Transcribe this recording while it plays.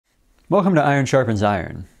Welcome to Iron Sharpens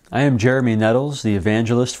Iron. I am Jeremy Nettles, the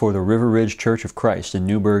evangelist for the River Ridge Church of Christ in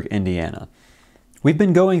Newburgh, Indiana. We've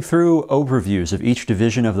been going through overviews of each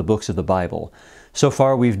division of the books of the Bible. So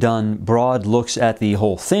far we've done broad looks at the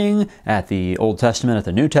whole thing, at the Old Testament, at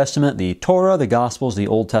the New Testament, the Torah, the Gospels, the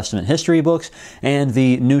Old Testament history books, and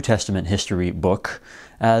the New Testament history book,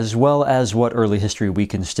 as well as what early history we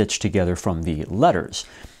can stitch together from the letters.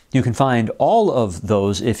 You can find all of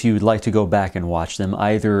those if you'd like to go back and watch them,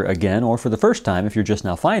 either again or for the first time if you're just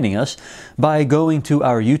now finding us, by going to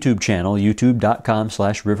our YouTube channel,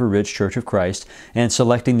 youtube.com/River Ridge Church of Christ, and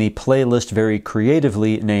selecting the playlist very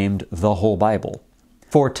creatively named The Whole Bible.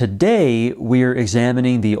 For today, we're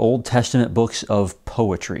examining the Old Testament books of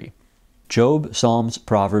poetry: Job, Psalms,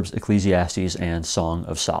 Proverbs, Ecclesiastes, and Song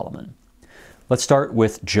of Solomon. Let's start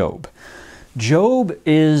with Job. Job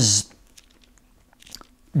is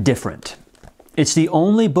different. It's the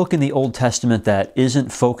only book in the Old Testament that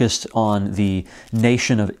isn't focused on the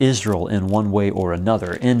nation of Israel in one way or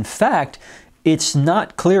another. In fact, it's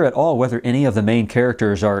not clear at all whether any of the main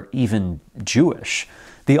characters are even Jewish.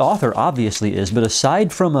 The author obviously is, but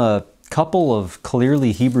aside from a couple of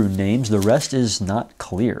clearly Hebrew names, the rest is not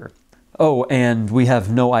clear. Oh, and we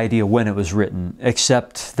have no idea when it was written,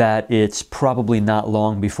 except that it's probably not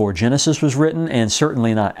long before Genesis was written, and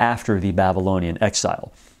certainly not after the Babylonian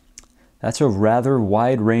exile. That's a rather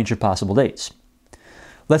wide range of possible dates.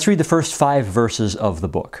 Let's read the first 5 verses of the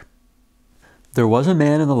book. There was a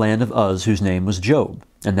man in the land of Uz whose name was Job,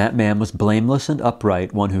 and that man was blameless and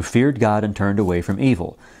upright, one who feared God and turned away from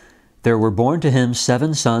evil. There were born to him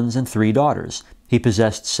 7 sons and 3 daughters. He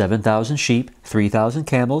possessed 7,000 sheep, 3,000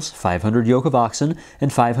 camels, 500 yoke of oxen,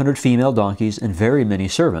 and 500 female donkeys, and very many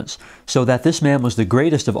servants, so that this man was the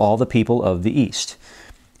greatest of all the people of the East.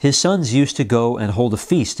 His sons used to go and hold a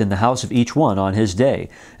feast in the house of each one on his day,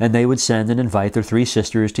 and they would send and invite their 3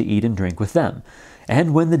 sisters to eat and drink with them.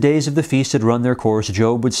 And when the days of the feast had run their course,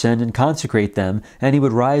 Job would send and consecrate them, and he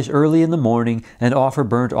would rise early in the morning and offer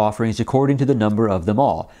burnt offerings according to the number of them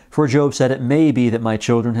all. For Job said, "It may be that my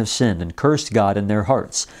children have sinned and cursed God in their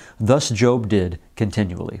hearts." Thus Job did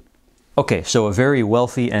continually. Okay, so a very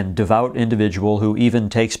wealthy and devout individual who even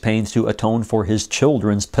takes pains to atone for his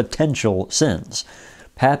children's potential sins.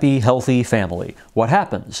 Happy, healthy family. What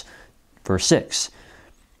happens? Verse 6.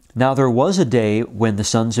 Now there was a day when the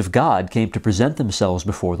sons of God came to present themselves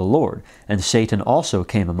before the Lord, and Satan also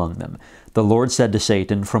came among them. The Lord said to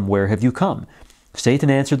Satan, "From where have you come?" Satan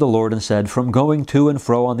answered the Lord and said, "From going to and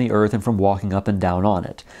fro on the earth and from walking up and down on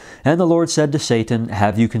it." And the Lord said to Satan,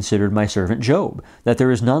 "Have you considered my servant Job, that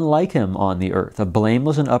there is none like him on the earth, a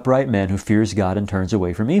blameless and upright man who fears God and turns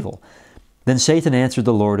away from evil?" Then Satan answered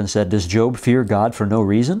the Lord and said, "Does Job fear God for no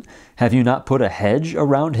reason? Have you not put a hedge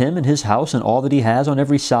around him and his house and all that he has on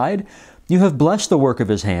every side? You have blessed the work of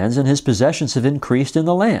his hands, and his possessions have increased in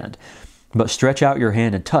the land. But stretch out your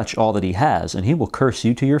hand and touch all that he has, and he will curse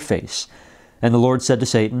you to your face." And the Lord said to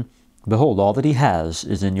Satan, "Behold, all that he has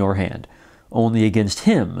is in your hand. Only against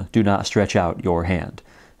him do not stretch out your hand."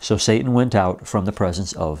 So Satan went out from the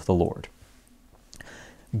presence of the Lord.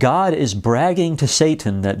 God is bragging to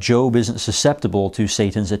Satan that Job isn't susceptible to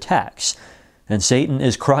Satan's attacks, and Satan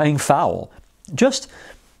is crying foul. Just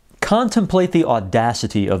contemplate the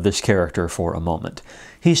audacity of this character for a moment.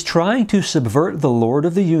 He's trying to subvert the Lord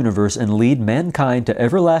of the universe and lead mankind to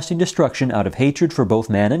everlasting destruction out of hatred for both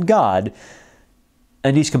man and God,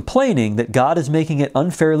 and he's complaining that God is making it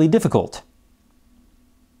unfairly difficult.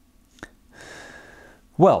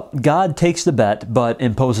 Well, God takes the bet, but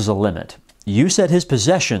imposes a limit. You said his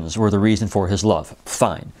possessions were the reason for his love.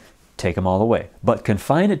 Fine. Take them all away. But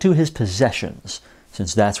confine it to his possessions,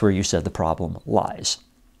 since that's where you said the problem lies.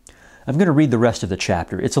 I'm going to read the rest of the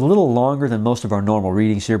chapter. It's a little longer than most of our normal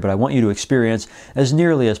readings here, but I want you to experience as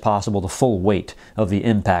nearly as possible the full weight of the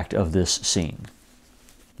impact of this scene.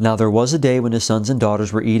 Now there was a day when his sons and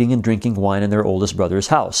daughters were eating and drinking wine in their oldest brother's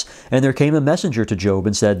house. And there came a messenger to Job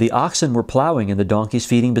and said, "The oxen were plowing and the donkeys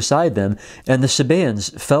feeding beside them, and the Sabaeans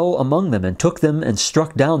fell among them and took them and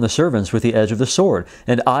struck down the servants with the edge of the sword,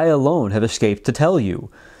 and I alone have escaped to tell you."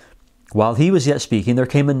 While he was yet speaking, there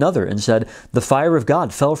came another and said, "The fire of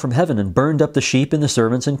God fell from heaven and burned up the sheep and the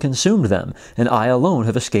servants and consumed them, and I alone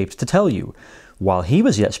have escaped to tell you." While he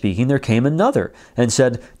was yet speaking, there came another and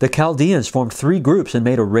said, "The Chaldeans formed 3 groups and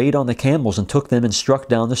made a raid on the camels and took them and struck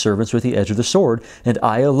down the servants with the edge of the sword, and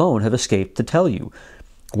I alone have escaped to tell you."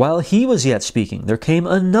 While he was yet speaking, there came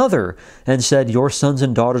another and said, "Your sons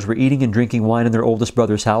and daughters were eating and drinking wine in their oldest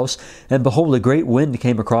brother's house, and behold, a great wind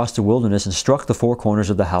came across the wilderness and struck the 4 corners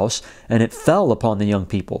of the house, and it fell upon the young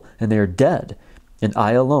people, and they are dead, and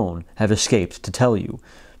I alone have escaped to tell you."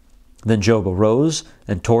 Then Job arose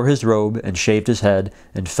and tore his robe and shaved his head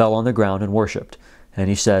and fell on the ground and worshipped. And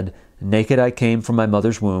he said, Naked I came from my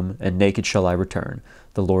mother's womb, and naked shall I return.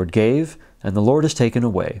 The Lord gave, and the Lord has taken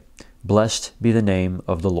away. Blessed be the name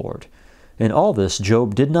of the Lord. In all this,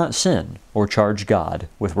 Job did not sin or charge God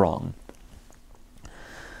with wrong.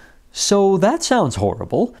 So that sounds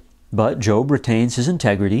horrible, but Job retains his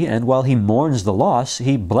integrity, and while he mourns the loss,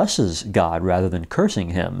 he blesses God rather than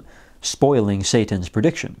cursing him, spoiling Satan's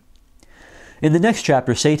prediction. In the next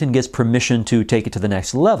chapter, Satan gets permission to take it to the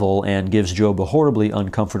next level and gives Job a horribly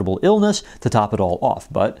uncomfortable illness to top it all off,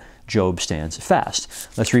 but Job stands fast.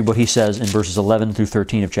 Let's read what he says in verses 11 through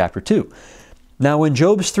 13 of chapter 2. Now when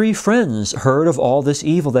Job's 3 friends heard of all this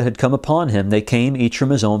evil that had come upon him, they came each from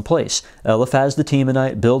his own place, Eliphaz the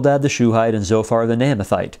Temanite, Bildad the Shuhite, and Zophar the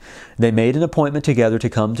Naamathite. They made an appointment together to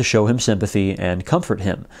come to show him sympathy and comfort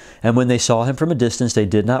him. And when they saw him from a distance, they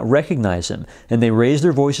did not recognize him. And they raised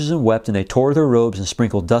their voices and wept, and they tore their robes and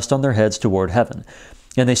sprinkled dust on their heads toward heaven.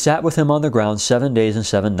 And they sat with him on the ground 7 days and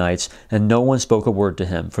 7 nights, and no one spoke a word to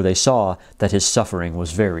him, for they saw that his suffering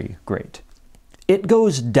was very great. It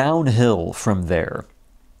goes downhill from there.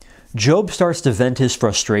 Job starts to vent his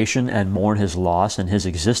frustration and mourn his loss and his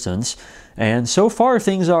existence, and so far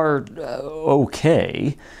things are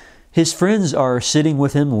okay. His friends are sitting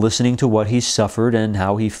with him, listening to what he's suffered and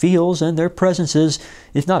how he feels, and their presence is,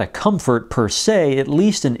 if not a comfort per se, at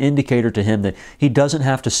least an indicator to him that he doesn't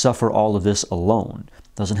have to suffer all of this alone,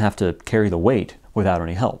 doesn't have to carry the weight without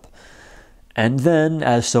any help. And then,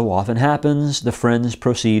 as so often happens, the friends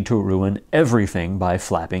proceed to ruin everything by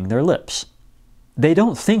flapping their lips. They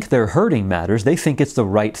don't think their hurting matters, they think it's the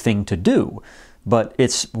right thing to do. But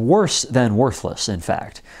it's worse than worthless, in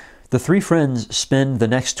fact. The 3 friends spend the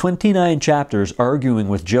next 29 chapters arguing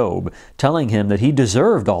with Job, telling him that he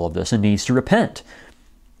deserved all of this and needs to repent.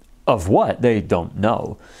 Of what? They don't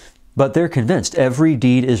know. But they're convinced every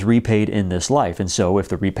deed is repaid in this life, and so if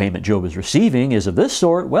the repayment Job is receiving is of this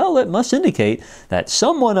sort, well, it must indicate that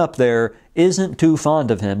someone up there isn't too fond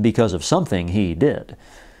of him because of something he did.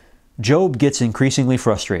 Job gets increasingly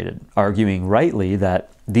frustrated, arguing rightly that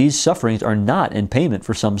these sufferings are not in payment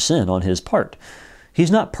for some sin on his part. He's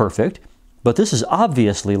not perfect, but this is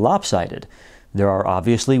obviously lopsided. There are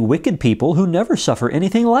obviously wicked people who never suffer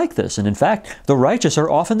anything like this, and in fact, the righteous are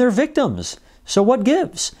often their victims. So what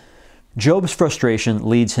gives? Job's frustration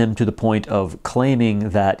leads him to the point of claiming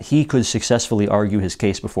that he could successfully argue his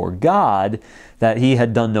case before God, that he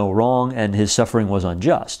had done no wrong and his suffering was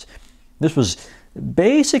unjust. This was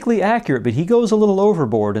basically accurate, but he goes a little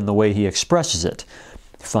overboard in the way he expresses it.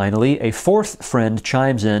 Finally, a 4th friend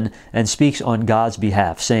chimes in and speaks on God's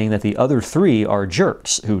behalf, saying that the other 3 are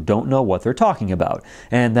jerks who don't know what they're talking about,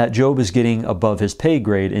 and that Job is getting above his pay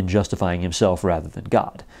grade in justifying himself rather than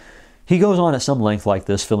God. He goes on at some length like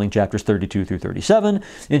this, filling chapters 32 through 37.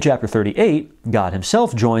 In chapter 38, God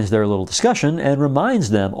himself joins their little discussion and reminds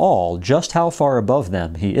them all just how far above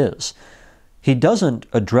them he is. He doesn't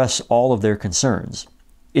address all of their concerns.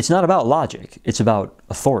 It's not about logic, it's about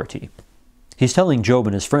authority. He's telling Job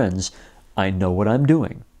and his friends, I know what I'm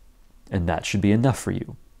doing, and that should be enough for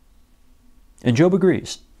you. And Job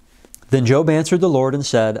agrees. Then Job answered the Lord and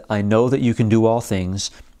said, I know that you can do all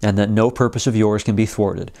things, and that no purpose of yours can be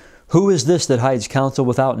thwarted. Who is this that hides counsel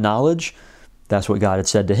without knowledge? That's what God had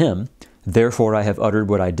said to him. Therefore I have uttered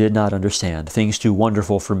what I did not understand, things too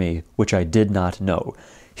wonderful for me, which I did not know.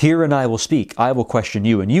 Hear and I will speak, I will question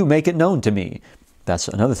you, and you make it known to me. That's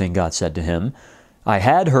another thing God said to him. I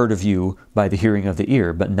had heard of you by the hearing of the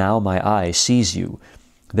ear, but now my eye sees you.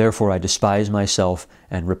 Therefore I despise myself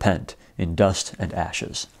and repent in dust and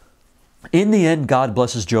ashes. In the end, God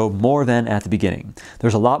blesses Job more than at the beginning.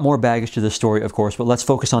 There's a lot more baggage to this story, of course, but let's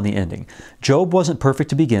focus on the ending. Job wasn't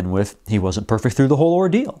perfect to begin with. He wasn't perfect through the whole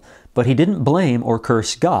ordeal. But he didn't blame or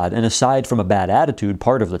curse God, and aside from a bad attitude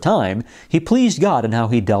part of the time, he pleased God in how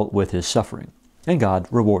he dealt with his suffering. And God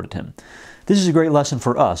rewarded him. This is a great lesson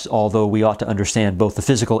for us, although we ought to understand both the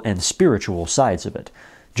physical and spiritual sides of it.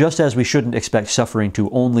 Just as we shouldn't expect suffering to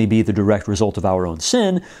only be the direct result of our own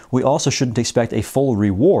sin, we also shouldn't expect a full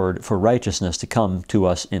reward for righteousness to come to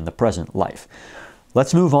us in the present life.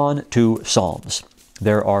 Let's move on to Psalms.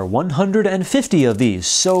 There are 150 of these,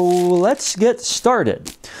 so let's get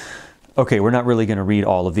started. Okay, we're not really going to read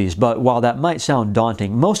all of these, but while that might sound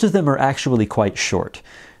daunting, most of them are actually quite short.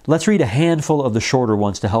 Let's read a handful of the shorter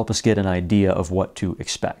ones to help us get an idea of what to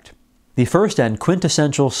expect. The first and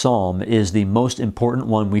quintessential psalm is the most important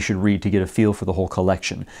one we should read to get a feel for the whole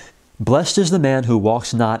collection. Blessed is the man who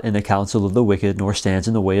walks not in the counsel of the wicked, nor stands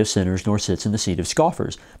in the way of sinners, nor sits in the seat of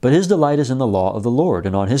scoffers. But his delight is in the law of the Lord,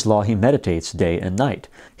 and on his law he meditates day and night.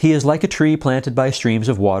 He is like a tree planted by streams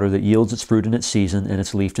of water that yields its fruit in its season, and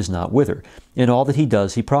its leaf does not wither. In all that he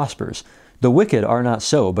does he prospers. The wicked are not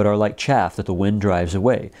so, but are like chaff that the wind drives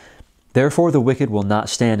away. Therefore the wicked will not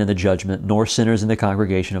stand in the judgment, nor sinners in the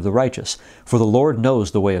congregation of the righteous. For the Lord knows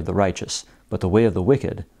the way of the righteous, but the way of the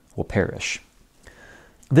wicked will perish.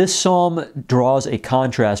 This psalm draws a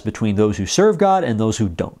contrast between those who serve God and those who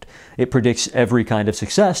don't. It predicts every kind of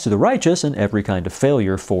success to the righteous and every kind of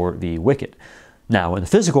failure for the wicked. Now, in the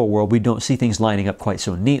physical world, we don't see things lining up quite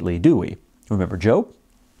so neatly, do we? Remember Job?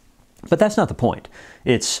 But that's not the point.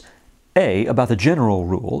 It's A, about the general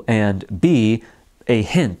rule, and B, a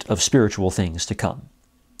hint of spiritual things to come.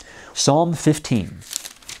 Psalm 15,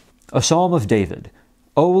 a psalm of David.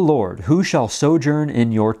 O Lord, who shall sojourn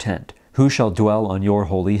in your tent? Who shall dwell on your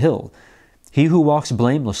holy hill? He who walks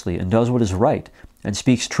blamelessly and does what is right, and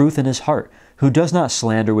speaks truth in his heart, who does not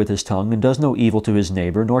slander with his tongue, and does no evil to his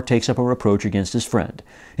neighbor, nor takes up a reproach against his friend,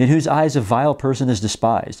 in whose eyes a vile person is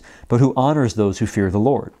despised, but who honors those who fear the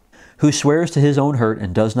Lord, who swears to his own hurt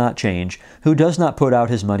and does not change, who does not put out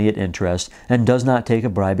his money at interest, and does not take a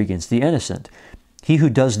bribe against the innocent. He who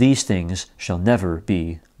does these things shall never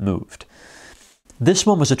be moved. This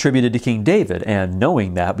one was attributed to King David, and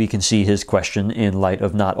knowing that, we can see his question in light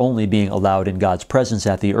of not only being allowed in God's presence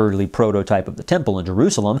at the early prototype of the temple in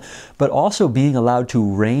Jerusalem, but also being allowed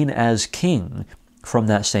to reign as king from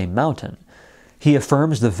that same mountain. He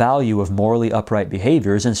affirms the value of morally upright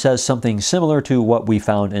behaviors and says something similar to what we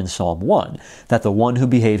found in Psalm 1, that the one who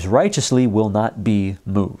behaves righteously will not be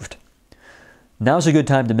moved. Now's a good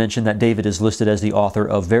time to mention that David is listed as the author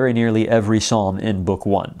of very nearly every psalm in Book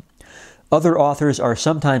 1. Other authors are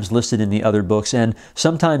sometimes listed in the other books, and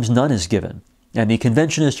sometimes none is given. And the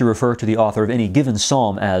convention is to refer to the author of any given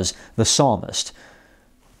psalm as the psalmist,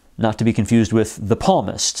 not to be confused with the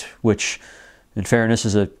palmist, which, in fairness,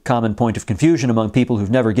 is a common point of confusion among people who've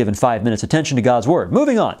never given 5 minutes attention to God's Word.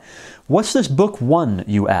 Moving on. What's this Book 1,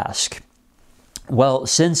 you ask? Well,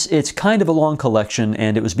 since it's kind of a long collection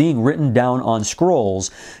and it was being written down on scrolls,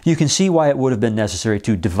 you can see why it would have been necessary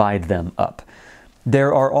to divide them up.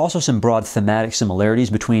 There are also some broad thematic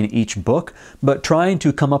similarities between each book, but trying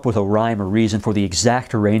to come up with a rhyme or reason for the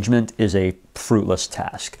exact arrangement is a fruitless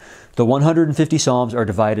task. The 150 Psalms are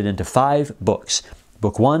divided into 5 books.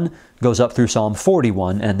 Book 1 goes up through Psalm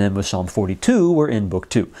 41, and then with Psalm 42, we're in Book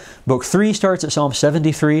 2. Book 3 starts at Psalm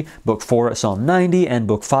 73, Book 4 at Psalm 90, and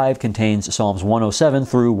Book 5 contains Psalms 107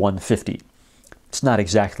 through 150. It's not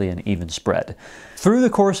exactly an even spread. Through the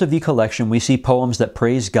course of the collection, we see poems that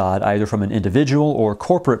praise God either from an individual or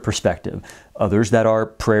corporate perspective, others that are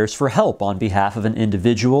prayers for help on behalf of an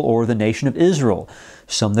individual or the nation of Israel,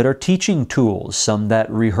 some that are teaching tools, some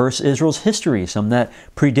that rehearse Israel's history, some that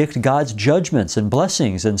predict God's judgments and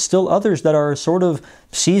blessings, and still others that are sort of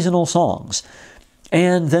seasonal songs.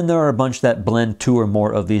 And then there are a bunch that blend 2 or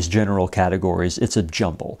more of these general categories. It's a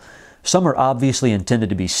jumble. Some are obviously intended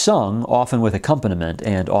to be sung, often with accompaniment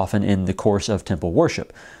and often in the course of temple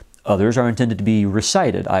worship. Others are intended to be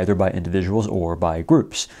recited either by individuals or by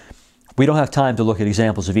groups. We don't have time to look at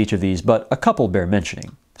examples of each of these, but a couple bear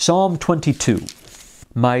mentioning. Psalm 22.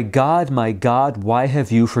 My God, why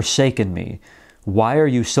have you forsaken me? Why are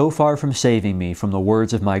you so far from saving me from the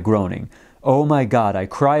words of my groaning? O my God, I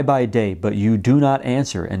cry by day, but you do not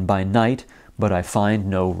answer, and by night, but I find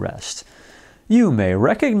no rest. You may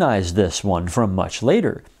recognize this one from much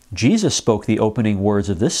later. Jesus spoke the opening words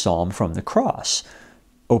of this psalm from the cross,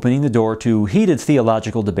 opening the door to heated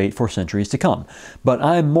theological debate for centuries to come. But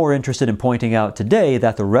I'm more interested in pointing out today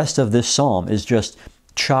that the rest of this psalm is just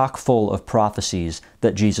chock full of prophecies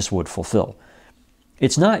that Jesus would fulfill.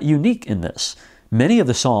 It's not unique in this. Many of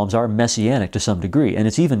the psalms are messianic to some degree, and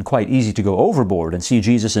it's even quite easy to go overboard and see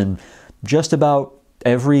Jesus in just about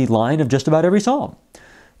every line of just about every psalm.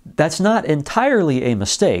 That's not entirely a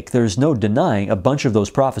mistake. There's no denying a bunch of those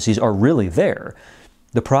prophecies are really there.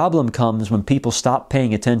 The problem comes when people stop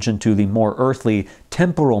paying attention to the more earthly,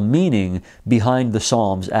 temporal meaning behind the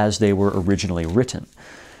Psalms as they were originally written.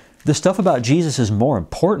 The stuff about Jesus is more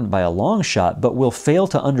important by a long shot, but we'll fail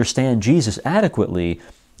to understand Jesus adequately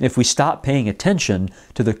if we stop paying attention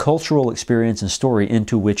to the cultural experience and story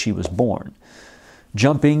into which he was born.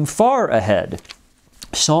 Jumping far ahead,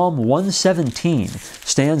 Psalm 117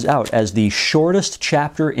 stands out as the shortest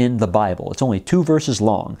chapter in the Bible. It's only 2 verses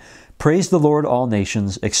long. Praise the Lord, all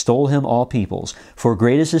nations, extol him, all peoples, for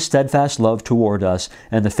great is his steadfast love toward us,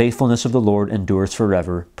 and the faithfulness of the Lord endures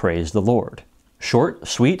forever. Praise the Lord. Short,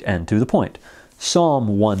 sweet, and to the point.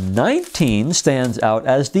 Psalm 119 stands out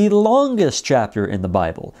as the longest chapter in the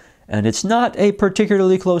Bible, and it's not a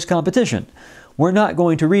particularly close competition. We're not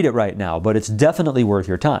going to read it right now, but it's definitely worth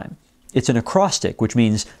your time. It's an acrostic, which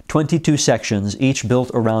means 22 sections, each built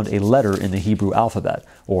around a letter in the Hebrew alphabet,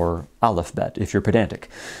 or alphabet if you're pedantic.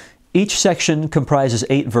 Each section comprises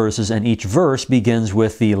 8 verses, and each verse begins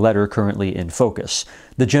with the letter currently in focus.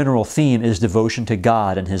 The general theme is devotion to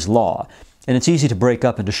God and His law, and it's easy to break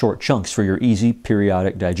up into short chunks for your easy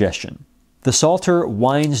periodic digestion. The Psalter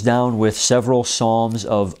winds down with several psalms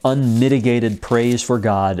of unmitigated praise for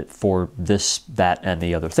God for this, that, and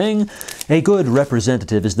the other thing. A good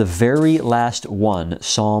representative is the very last one,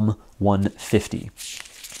 Psalm 150.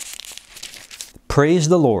 Praise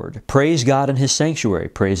the Lord. Praise God in His sanctuary.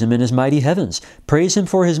 Praise Him in His mighty heavens. Praise Him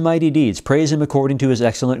for His mighty deeds. Praise Him according to His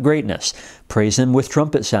excellent greatness. Praise Him with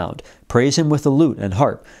trumpet sound. Praise Him with the lute and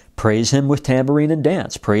harp. Praise Him with tambourine and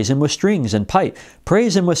dance. Praise Him with strings and pipe.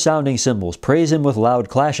 Praise Him with sounding cymbals. Praise Him with loud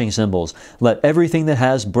clashing cymbals. Let everything that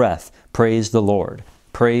has breath praise the Lord.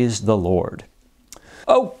 Praise the Lord.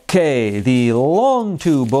 Okay, the long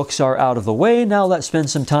 2 books are out of the way. Now let's spend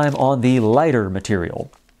some time on the lighter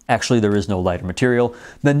material. Actually, there is no lighter material.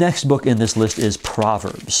 The next book in this list is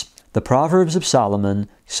Proverbs. The Proverbs of Solomon,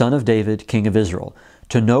 son of David, king of Israel.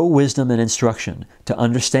 To know wisdom and instruction, to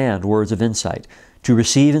understand words of insight, to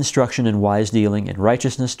receive instruction in wise dealing, in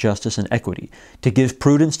righteousness, justice, and equity, to give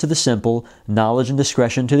prudence to the simple, knowledge and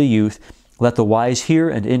discretion to the youth. Let the wise hear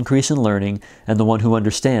and increase in learning, and the one who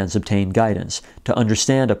understands obtain guidance, to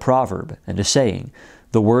understand a proverb and a saying,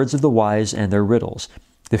 the words of the wise and their riddles.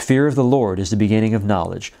 The fear of the Lord is the beginning of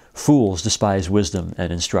knowledge. Fools despise wisdom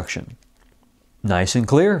and instruction. Nice and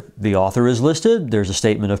clear. The author is listed. There's a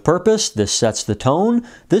statement of purpose. This sets the tone.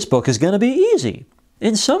 This book is going to be easy.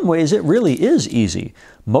 In some ways, it really is easy.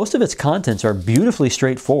 Most of its contents are beautifully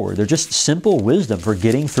straightforward. They're just simple wisdom for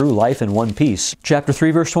getting through life in one piece. Chapter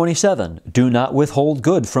 3, verse 27, do not withhold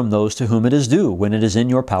good from those to whom it is due when it is in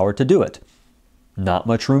your power to do it. Not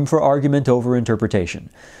much room for argument over interpretation.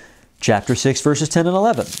 Chapter 6, verses 10 and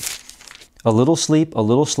 11. A little sleep, a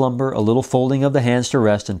little slumber, a little folding of the hands to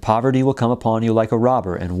rest, and poverty will come upon you like a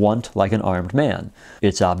robber, and want like an armed man.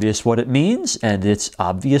 It's obvious what it means, and it's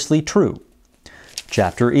obviously true.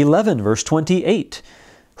 Chapter 11, verse 28.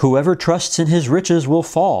 Whoever trusts in his riches will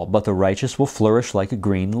fall, but the righteous will flourish like a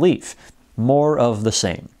green leaf. More of the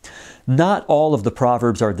same. Not all of the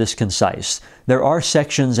Proverbs are this concise. There are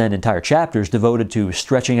sections and entire chapters devoted to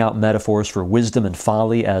stretching out metaphors for wisdom and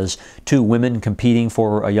folly as 2 women competing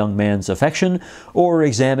for a young man's affection, or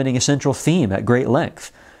examining a central theme at great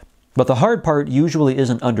length. But the hard part usually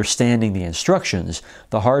isn't understanding the instructions.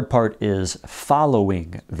 The hard part is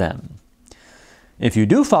following them. If you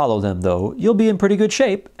do follow them, though, you'll be in pretty good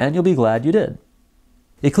shape, and you'll be glad you did.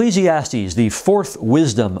 Ecclesiastes, the 4th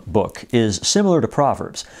wisdom book, is similar to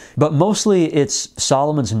Proverbs, but mostly it's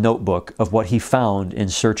Solomon's notebook of what he found in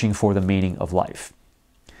searching for the meaning of life.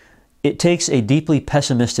 It takes a deeply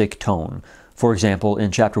pessimistic tone. For example,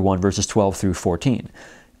 in chapter 1, verses 12 through 14.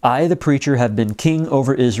 I, the preacher, have been king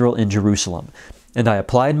over Israel in Jerusalem, and I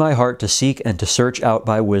applied my heart to seek and to search out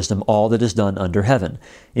by wisdom all that is done under heaven.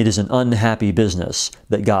 It is an unhappy business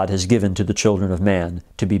that God has given to the children of man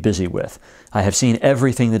to be busy with. I have seen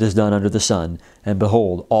everything that is done under the sun, and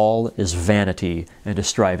behold, all is vanity and a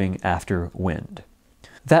striving after wind.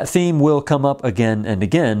 That theme will come up again and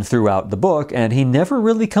again throughout the book, and he never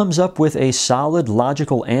really comes up with a solid,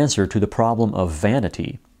 logical answer to the problem of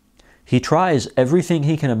vanity. He tries everything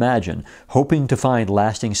he can imagine, hoping to find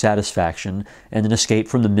lasting satisfaction and an escape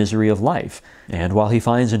from the misery of life. And while he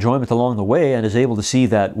finds enjoyment along the way and is able to see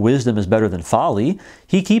that wisdom is better than folly,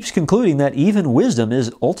 he keeps concluding that even wisdom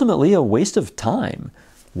is ultimately a waste of time.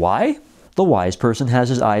 Why? The wise person has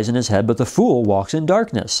his eyes in his head, but the fool walks in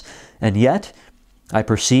darkness. And yet, I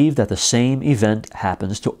perceive that the same event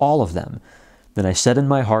happens to all of them. Then I said in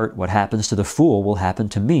my heart, what happens to the fool will happen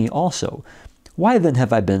to me also. Why then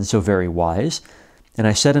have I been so very wise? And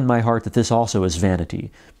I said in my heart that this also is vanity.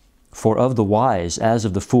 For of the wise, as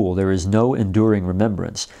of the fool, there is no enduring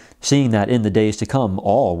remembrance, seeing that in the days to come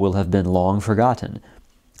all will have been long forgotten.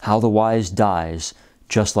 How the wise dies,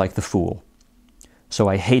 just like the fool. So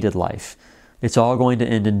I hated life. It's all going to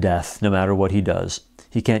end in death, no matter what he does.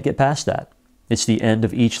 He can't get past that. It's the end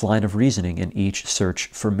of each line of reasoning and each search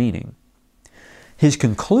for meaning. His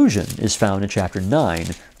conclusion is found in chapter 9,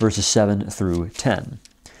 verses 7 through 10.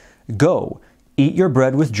 Go, eat your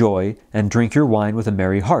bread with joy, and drink your wine with a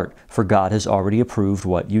merry heart, for God has already approved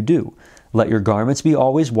what you do. Let your garments be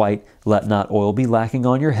always white, let not oil be lacking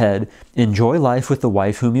on your head. Enjoy life with the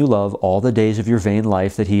wife whom you love all the days of your vain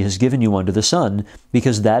life that he has given you under the sun,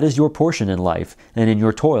 because that is your portion in life, and in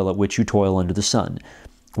your toil at which you toil under the sun.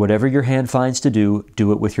 Whatever your hand finds to do,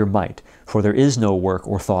 do it with your might, for there is no work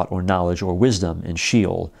or thought or knowledge or wisdom in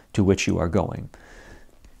Sheol to which you are going.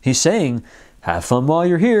 He's saying, have fun while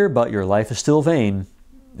you're here, but your life is still vain.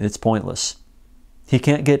 It's pointless. He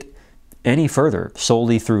can't get any further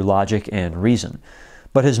solely through logic and reason.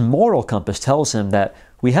 But his moral compass tells him that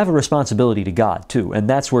we have a responsibility to God too, and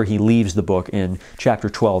that's where he leaves the book in chapter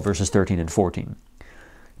 12, verses 13 and 14.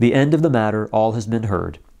 The end of the matter, all has been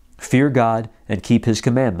heard. Fear God and keep his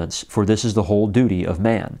commandments, for this is the whole duty of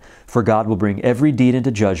man. For God will bring every deed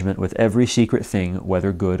into judgment with every secret thing,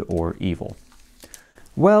 whether good or evil.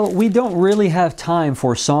 Well, we don't really have time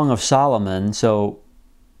for Song of Solomon, so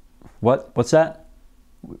what's that?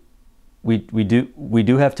 We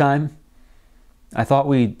do have time? I thought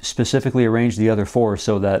we specifically arranged the other four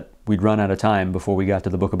so that we'd run out of time before we got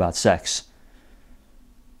to the book about sex.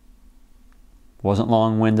 Wasn't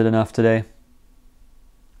long-winded enough today?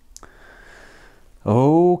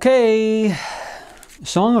 Okay.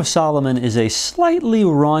 Song of Solomon is a slightly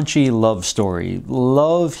raunchy love story.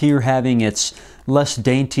 Love here having its less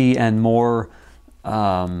dainty and more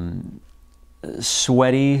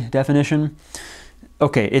sweaty definition.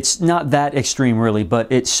 Okay, it's not that extreme really,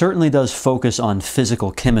 but it certainly does focus on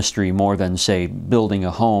physical chemistry more than, say, building a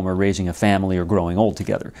home or raising a family or growing old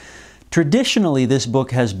together. Traditionally, this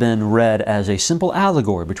book has been read as a simple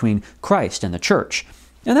allegory between Christ and the church,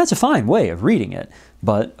 and that's a fine way of reading it.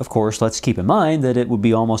 But, of course, let's keep in mind that it would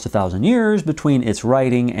be almost 1,000 years between its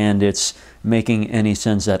writing and its making any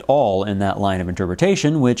sense at all in that line of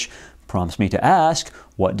interpretation, which prompts me to ask,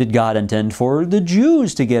 what did God intend for the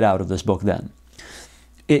Jews to get out of this book then?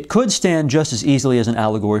 It could stand just as easily as an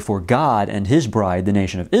allegory for God and his bride, the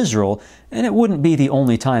nation of Israel, and it wouldn't be the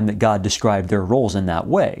only time that God described their roles in that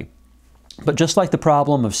way. But just like the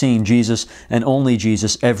problem of seeing Jesus and only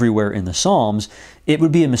Jesus everywhere in the Psalms, it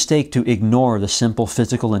would be a mistake to ignore the simple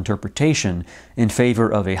physical interpretation in favor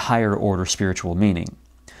of a higher order spiritual meaning.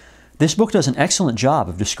 This book does an excellent job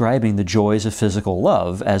of describing the joys of physical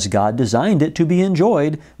love as God designed it to be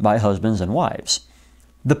enjoyed by husbands and wives.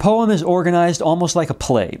 The poem is organized almost like a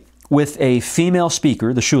play, with a female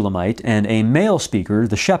speaker, the Shulamite, and a male speaker,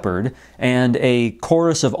 the shepherd, and a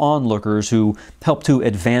chorus of onlookers who help to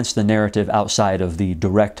advance the narrative outside of the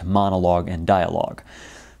direct monologue and dialogue.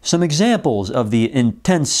 Some examples of the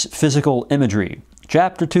intense physical imagery.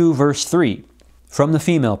 Chapter 2, verse 3, from the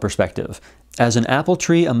female perspective. As an apple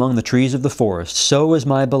tree among the trees of the forest, so is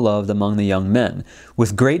my beloved among the young men.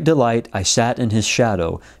 With great delight I sat in his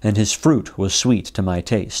shadow, and his fruit was sweet to my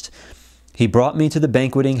taste. He brought me to the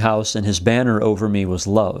banqueting house, and his banner over me was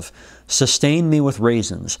love. Sustain me with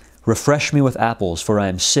raisins, refresh me with apples, for I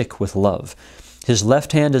am sick with love. His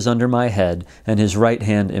left hand is under my head, and his right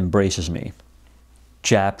hand embraces me.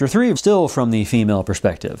 Chapter 3, still from the female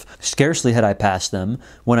perspective. Scarcely had I passed them,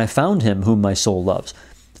 when I found him whom my soul loves.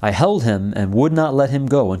 I held him and would not let him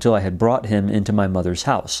go until I had brought him into my mother's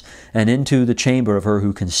house, and into the chamber of her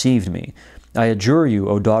who conceived me. I adjure you,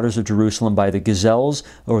 O daughters of Jerusalem, by the gazelles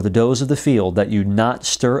or the does of the field, that you not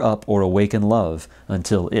stir up or awaken love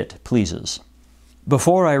until it pleases.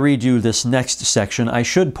 Before I read you this next section, I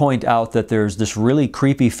should point out that there's this really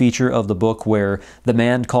creepy feature of the book where the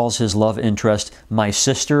man calls his love interest my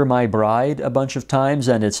sister, my bride, a bunch of times,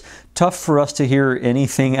 and it's tough for us to hear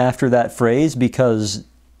anything after that phrase because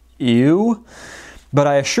ew. But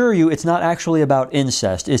I assure you it's not actually about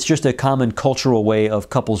incest. It's just a common cultural way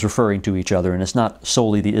of couples referring to each other, and it's not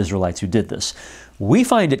solely the Israelites who did this. We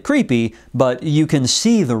find it creepy, but you can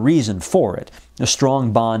see the reason for it. A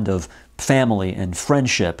strong bond of family and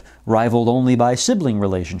friendship, rivaled only by sibling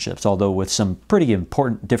relationships, although with some pretty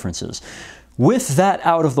important differences. With that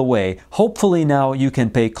out of the way, hopefully now you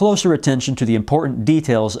can pay closer attention to the important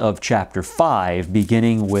details of chapter 5,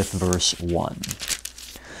 beginning with verse 1.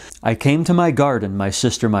 I came to my garden, my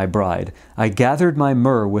sister, my bride. I gathered my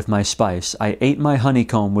myrrh with my spice. I ate my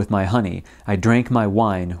honeycomb with my honey. I drank my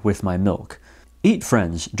wine with my milk. Eat,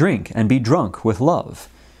 friends, drink, and be drunk with love.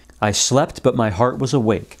 I slept, but my heart was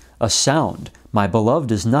awake. A sound, my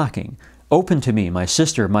beloved is knocking. Open to me, my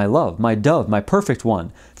sister, my love, my dove, my perfect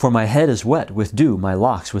one. For my head is wet with dew, my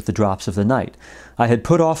locks with the drops of the night. I had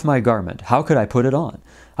put off my garment. How could I put it on?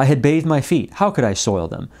 I had bathed my feet. How could I soil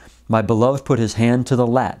them? My beloved put his hand to the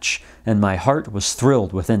latch, and my heart was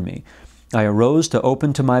thrilled within me. I arose to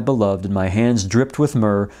open to my beloved, and my hands dripped with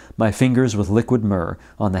myrrh, my fingers with liquid myrrh,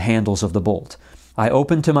 on the handles of the bolt. I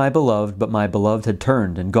opened to my beloved, but my beloved had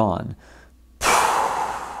turned and gone.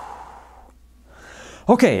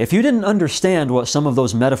 Okay, if you didn't understand what some of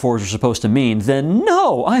those metaphors are supposed to mean, then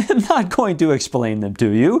no, I am not going to explain them to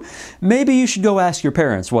you. Maybe you should go ask your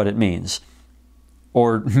parents what it means.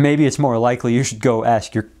 Or maybe it's more likely you should go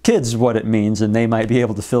ask your kids what it means and they might be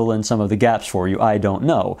able to fill in some of the gaps for you. I don't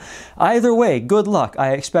know. Either way, good luck.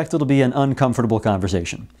 I expect it'll be an uncomfortable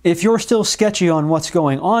conversation. If you're still sketchy on what's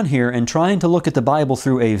going on here and trying to look at the Bible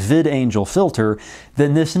through a VidAngel filter,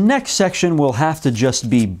 then this next section will have to just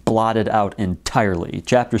be blotted out entirely.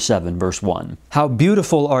 Chapter 7, verse 1. How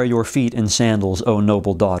beautiful are your feet in sandals, O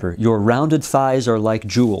noble daughter! Your rounded thighs are like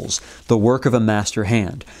jewels, the work of a master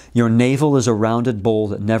hand. Your navel is a rounded bowl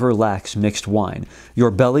that never lacks mixed wine.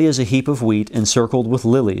 Your belly is a heap of wheat encircled with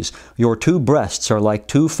lilies. Your 2 breasts are like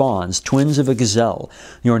 2 fawns, twins of a gazelle.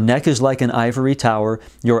 Your neck is like an ivory tower.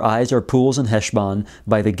 Your eyes are pools in Heshbon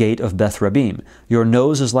by the gate of Beth Rabbim. Your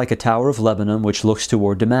nose is like a tower of Lebanon which looks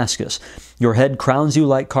toward Damascus. Your head crowns you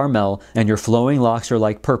like Carmel, and your flowing locks are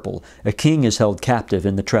like purple. A king is held captive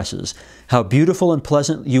in the tresses. How beautiful and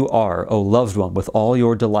pleasant you are, O loved one, with all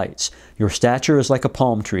your delights. Your stature is like a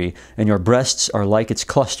palm tree, and your breasts are like its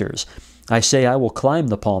clusters. I say, I will climb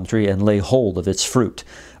the palm tree and lay hold of its fruit.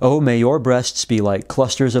 Oh, may your breasts be like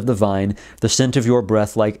clusters of the vine, the scent of your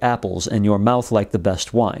breath like apples, and your mouth like the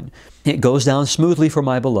best wine. It goes down smoothly for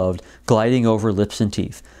my beloved, gliding over lips and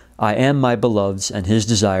teeth. I am my beloved's, and his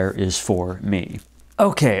desire is for me.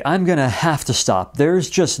 Okay, I'm gonna have to stop. There's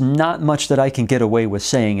just not much that I can get away with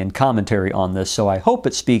saying in commentary on this, so I hope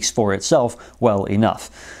it speaks for itself well enough.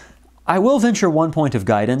 I will venture one point of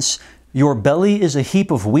guidance. Your belly is a heap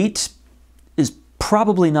of wheat is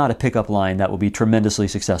probably not a pickup line that will be tremendously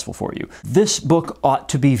successful for you. This book ought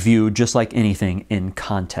to be viewed, just like anything, in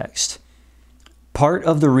context. Part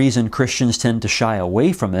of the reason Christians tend to shy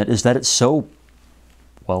away from it is that it's so,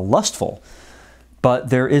 well, lustful. But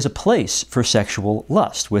there is a place for sexual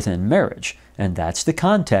lust within marriage, and that's the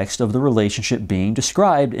context of the relationship being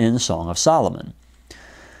described in Song of Solomon.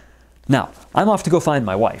 Now, I'm off to go find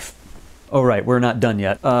my wife. Oh, right, we're not done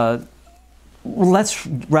yet. Let's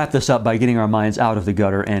wrap this up by getting our minds out of the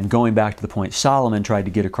gutter and going back to the point Solomon tried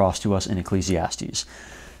to get across to us in Ecclesiastes.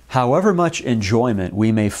 However much enjoyment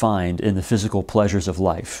we may find in the physical pleasures of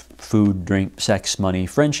life, food, drink, sex, money,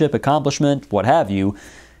 friendship, accomplishment, what have you,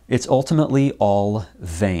 it's ultimately all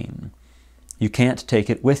vain. You can't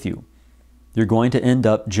take it with you. You're going to end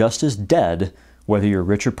up just as dead, whether you're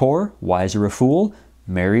rich or poor, wise or a fool,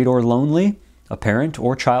 married or lonely, a parent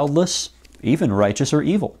or childless, even righteous or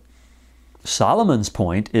evil. Solomon's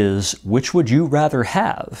point is, which would you rather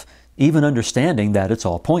have, even understanding that it's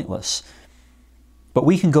all pointless? But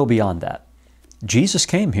we can go beyond that. Jesus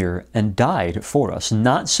came here and died for us,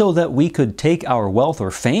 not so that we could take our wealth or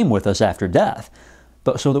fame with us after death,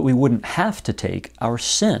 but so that we wouldn't have to take our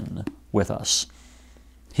sin with us.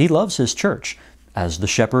 He loves his church, as the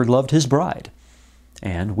shepherd loved his bride,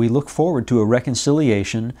 and we look forward to a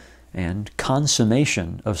reconciliation and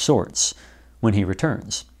consummation of sorts when he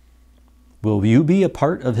returns. Will you be a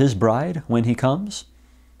part of his bride when he comes?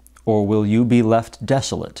 Or will you be left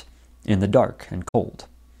desolate in the dark and cold?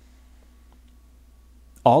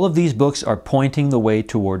 All of these books are pointing the way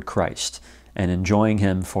toward Christ and enjoying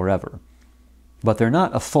him forever. But they're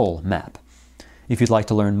not a full map. If you'd like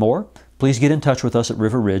to learn more, please get in touch with us at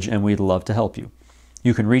River Ridge and we'd love to help you.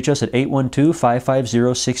 You can reach us at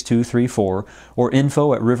 812-550-6234 or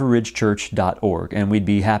info@riverridgechurch.org, and we'd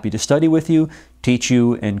be happy to study with you, teach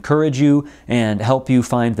you, encourage you, and help you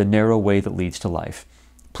find the narrow way that leads to life.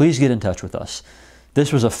 Please get in touch with us.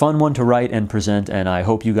 This was a fun one to write and present, and I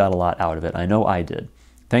hope you got a lot out of it. I know I did.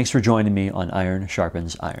 Thanks for joining me on Iron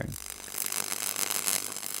Sharpens Iron.